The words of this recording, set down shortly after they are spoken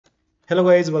Hello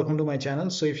guys, welcome to my channel.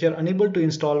 So if you're unable to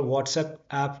install WhatsApp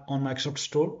app on Microsoft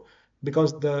Store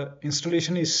because the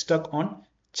installation is stuck on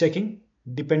checking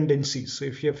dependencies. So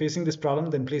if you're facing this problem,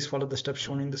 then please follow the steps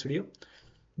shown in this video.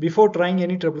 Before trying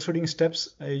any troubleshooting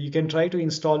steps, you can try to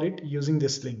install it using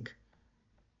this link.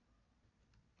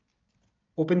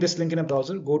 Open this link in a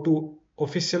browser, go to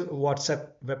official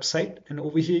WhatsApp website, and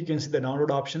over here you can see the download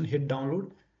option, hit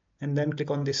download, and then click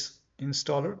on this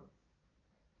installer.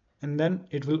 And then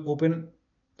it will open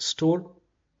store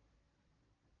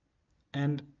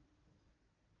and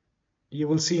you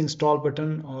will see install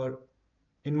button, or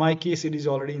in my case it is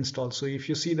already installed. So if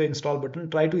you see the install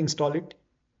button, try to install it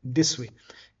this way.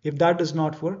 If that does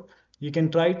not work, you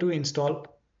can try to install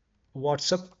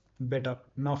WhatsApp beta.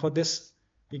 Now for this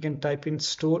you can type in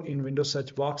store in Windows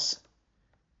search box,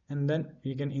 and then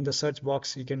you can in the search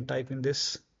box you can type in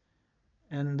this,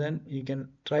 and then you can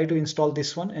try to install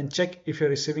this one and check if you're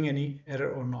receiving any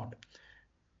error or not.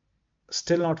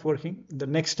 Still not working. The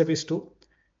next step is to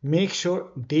make sure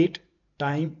date,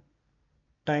 time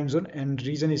zone and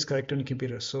region is correct on your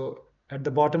computer. So at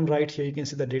the bottom right here you can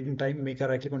see the date and time. Make a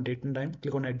right click on date and time,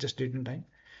 click on adjust date and time,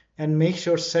 and make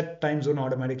sure set time zone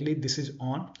automatically, this is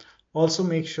on. Also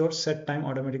make sure set time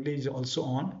automatically is also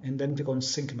on, and then click on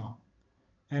sync now.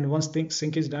 And once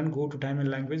sync is done, go to time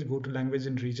and language, go to language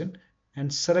and region,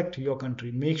 and select your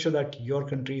country. Make sure that your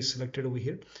country is selected over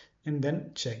here, and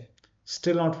then check.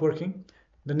 Still not working.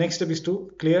 The next step is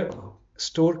to clear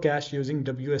store cache using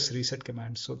wsreset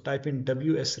command. So type in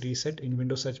wsreset in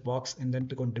Windows search box and then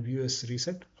click on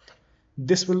wsreset.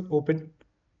 This will open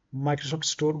Microsoft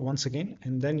Store once again,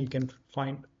 and then you can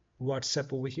find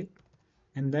WhatsApp over here,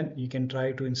 and then you can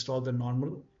try to install the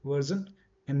normal version,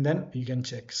 and then you can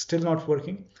check. Still not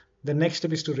working. The next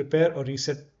step is to repair or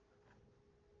reset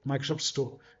Microsoft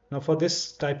Store. Now for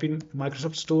this, type in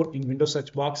Microsoft Store in Windows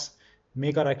search box,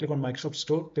 make a right click on Microsoft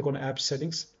Store, click on app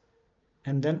settings,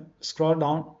 and then scroll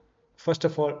down. First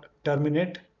of all,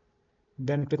 terminate,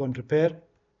 then click on repair,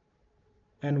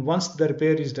 and once the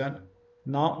repair is done,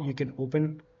 now you can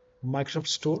open Microsoft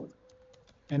Store,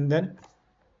 and then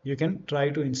you can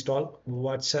try to install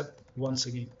WhatsApp once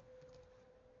again.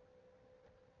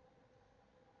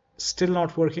 Still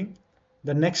not working.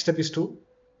 The next step is to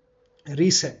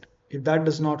reset. If that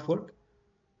does not work,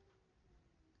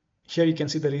 here you can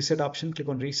see the reset option, click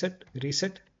on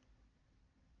reset,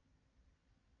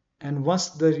 and once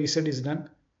the reset is done,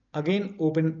 again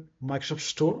open Microsoft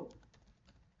Store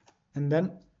and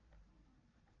then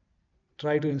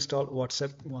try to install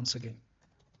WhatsApp once again.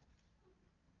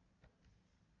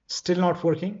 Still not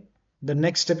working. The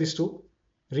next step is to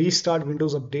restart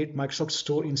Windows Update, Microsoft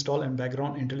Store install and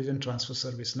background intelligent transfer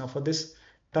service. Now for this,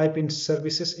 type in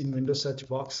services in Windows search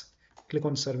box, click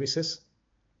on services.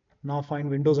 Now find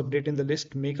Windows Update in the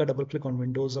list, make a double click on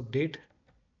Windows Update,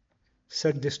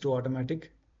 set this to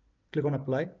automatic, click on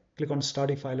apply, click on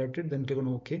start if highlighted, then click on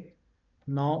OK.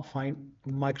 Now find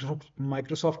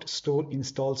Microsoft Store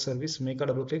install service, make a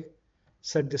double click,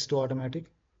 set this to automatic,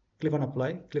 click on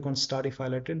apply, click on start if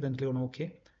highlighted, then click on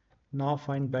OK. Now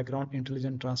find background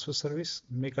intelligent transfer service,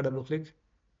 make a double click,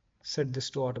 set this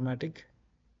to automatic,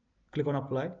 click on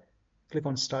apply, click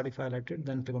on start if highlighted,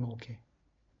 then click on OK.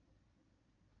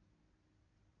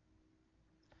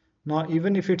 Now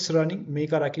even if it's running,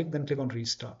 make a right click, then click on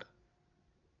restart.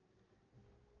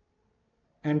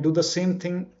 And do the same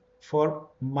thing for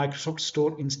Microsoft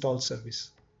Store install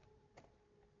service.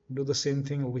 Do the same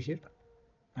thing over here.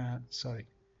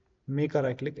 Make a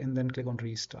right click and then click on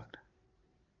restart.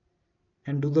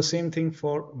 And do the same thing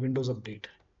for Windows Update.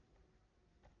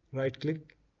 Right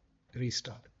click,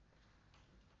 restart.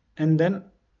 And then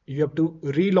you have to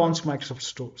relaunch Microsoft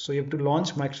Store. So you have to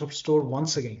launch Microsoft Store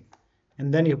once again,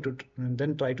 and then you have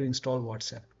to try to install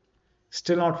WhatsApp.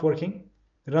 Still not working.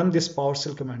 Run this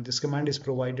PowerShell command. This command is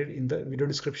provided in the video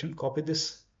description. Copy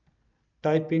this,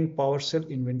 type in PowerShell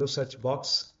in Windows search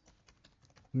box,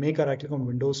 make a right click on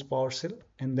Windows PowerShell,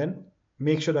 and then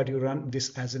make sure that you run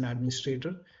this as an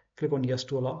administrator. Click on yes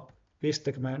to allow, paste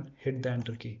the command, hit the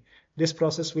enter key. This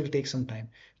process will take some time,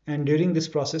 and during this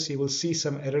process you will see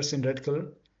some errors in red color.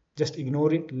 Just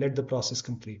ignore it, let the process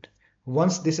complete.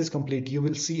 Once this is complete, you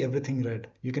will see everything red.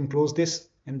 You can close this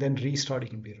and then restart your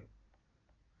computer.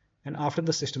 And after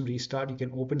the system restart, you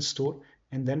can open Store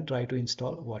and then try to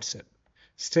install WhatsApp.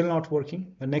 Still not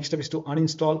working. The next step is to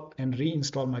uninstall and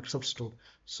reinstall Microsoft Store.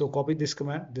 So copy this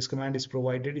command. This command is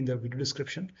provided in the video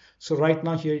description. So right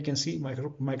now here you can see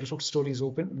Microsoft Store is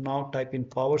open. Now type in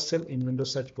PowerShell in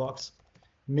Windows search box.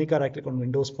 Make a right click on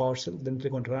Windows PowerShell, then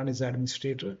click on Run as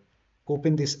Administrator.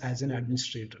 Open this as an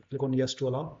administrator. Click on Yes to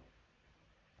allow.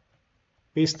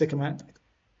 Paste the command.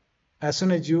 As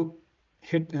soon as you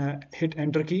hit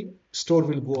enter key, store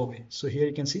will go away. So here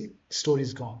you can see store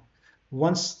is gone.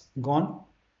 Once gone,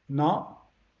 now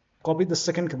copy the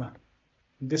second command.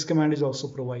 This command is also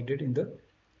provided in the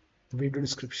video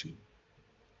description,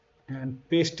 and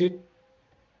paste it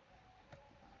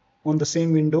on the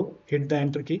same window, hit the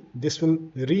enter key. This will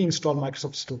reinstall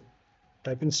Microsoft Store.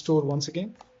 Type in store once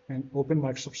again and open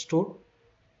Microsoft Store,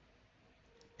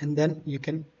 and then you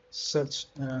can search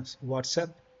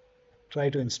WhatsApp, try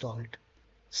to install it.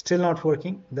 Still not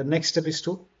working. The next step is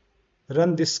to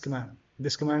run this command.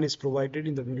 This command is provided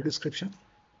in the video description.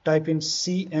 Type in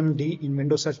cmd in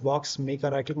Windows search box, make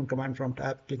a right click on command prompt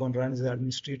tab, click on run as an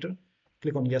administrator,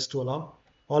 click on yes to allow.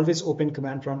 Always open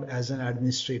command prompt as an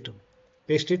administrator.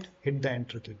 Paste it, hit the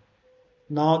enter key.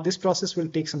 Now this process will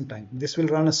take some time. This will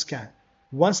run a scan.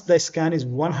 Once the scan is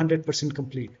 100%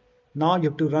 complete, now you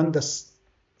have to run the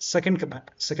second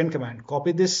command.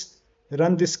 Copy this,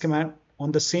 run this command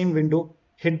on the same window,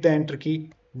 hit the enter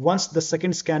key. Once the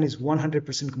second scan is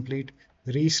 100% complete,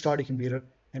 restart your computer,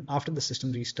 and after the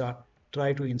system restart,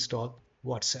 try to install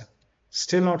WhatsApp.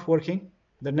 Still not working.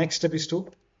 The next step is to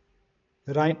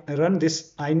run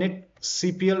this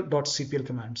inetcpl.cpl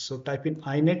command. So type in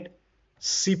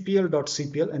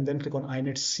inetcpl.cpl and then click on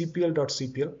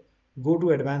inetcpl.cpl. Go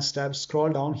to advanced tab, scroll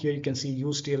down. Here you can see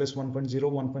Use TLS 1.0,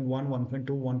 1.1, 1.2,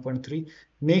 1.3.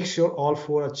 Make sure all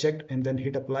four are checked and then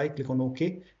hit apply, click on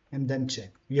OK and then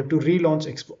check. We have to relaunch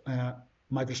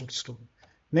Microsoft Store.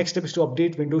 Next step is to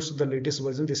update Windows to the latest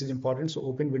version. This is important. So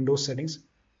open Windows settings,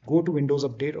 go to Windows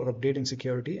Update or Update in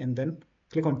Security, and then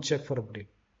click on check for update.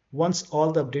 Once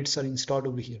all the updates are installed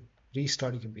over here,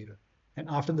 restart your computer. And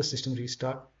after the system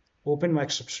restart, open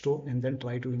Microsoft Store and then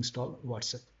try to install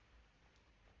WhatsApp.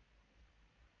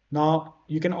 Now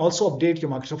you can also update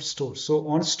your Microsoft Store. So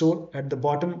on Store at the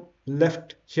bottom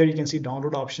left here you can see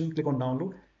download option. Click on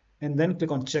download and then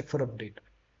click on check for update.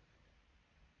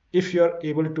 If you are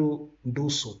able to do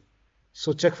so.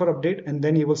 So check for update and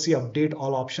then you will see update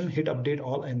all option. Hit update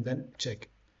all and then check.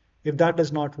 If that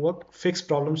does not work, fix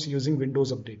problems using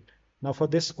Windows Update. Now for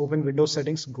this, open Windows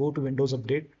settings, go to Windows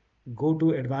Update, go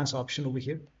to advanced option over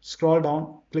here, scroll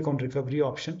down, click on recovery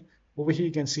option. Over here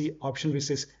you can see option which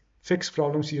says fix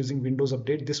problems using Windows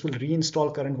Update. This will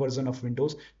reinstall current version of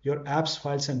Windows. Your apps,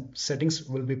 files and settings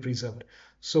will be preserved.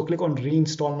 So click on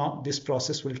reinstall now. This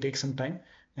process will take some time,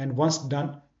 and once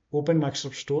done, open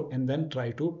Microsoft Store and then try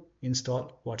to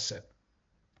install WhatsApp.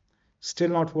 Still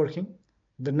not working.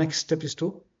 The next step is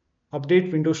to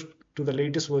update Windows to the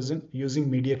latest version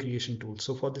using media creation tool.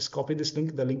 So for this, copy this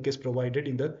link. The link is provided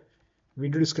in the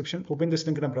video description. Open this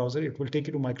link in a browser. It will take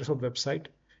you to Microsoft website.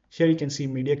 Here you can see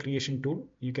media creation tool.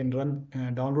 You can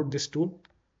download this tool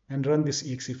and run this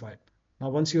exe file. Now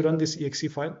once you run this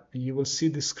exe file, you will see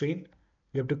this screen.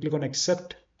 You have to click on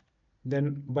accept.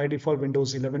 Then by default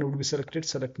Windows 11 would be selected.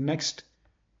 Select next.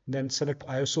 Then select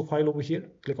ISO file over here.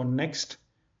 Click on next.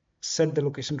 Set the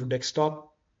location to desktop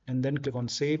and then click on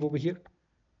save over here.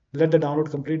 Let the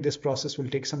download complete. This process will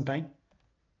take some time,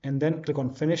 and then click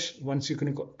on finish. Once you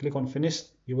can click on finish,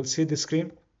 you will see this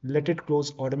screen. Let it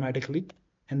close automatically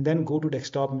and then go to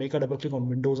desktop, make a double click on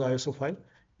Windows ISO file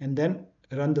and then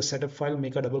run the setup file,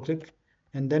 make a double click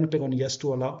and then click on yes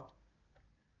to allow.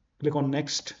 Click on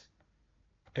next,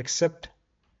 accept,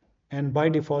 and by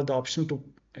default the option to,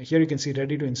 here you can see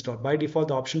ready to install. By default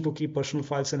the option to keep personal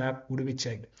files and app would be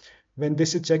checked. When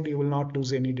this is checked, you will not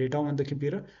lose any data on the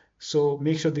computer. So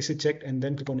make sure this is checked and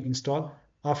then click on install.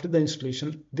 After the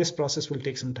installation, this process will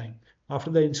take some time.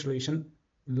 After the installation,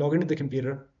 log into the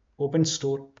computer, open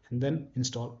Store and then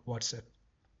install WhatsApp.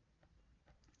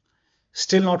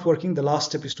 Still not working. The last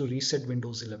step is to reset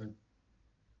Windows 11.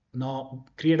 Now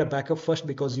create a backup first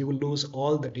because you will lose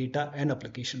all the data and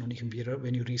application on your computer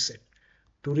when you reset.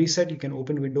 To reset, you can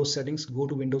open Windows settings, go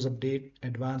to Windows Update,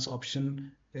 advanced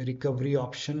option, recovery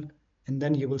option, and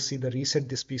then you will see the reset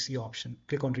this PC option.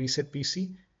 Click on reset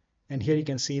PC and here you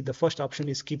can see the first option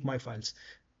is keep my files,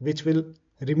 which will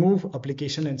remove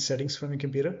application and settings from your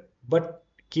computer but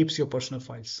keeps your personal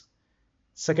files.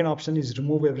 Second option is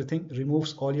remove everything,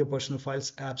 removes all your personal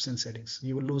files, apps and settings.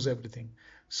 You will lose everything.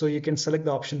 So you can select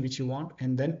the option which you want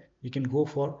and then you can go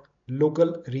for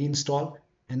local reinstall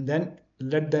and then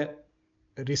let the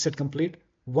reset complete.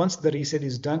 Once the reset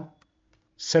is done,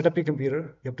 set up your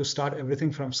computer. You have to start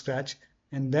everything from scratch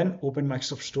and then open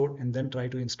Microsoft Store and then try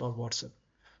to install WhatsApp.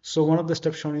 So one of the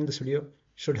steps shown in this video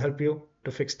should help you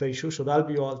to fix the issue. So that'll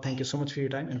be all. Thank you so much for your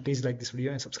time and please like this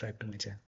video and subscribe to my channel.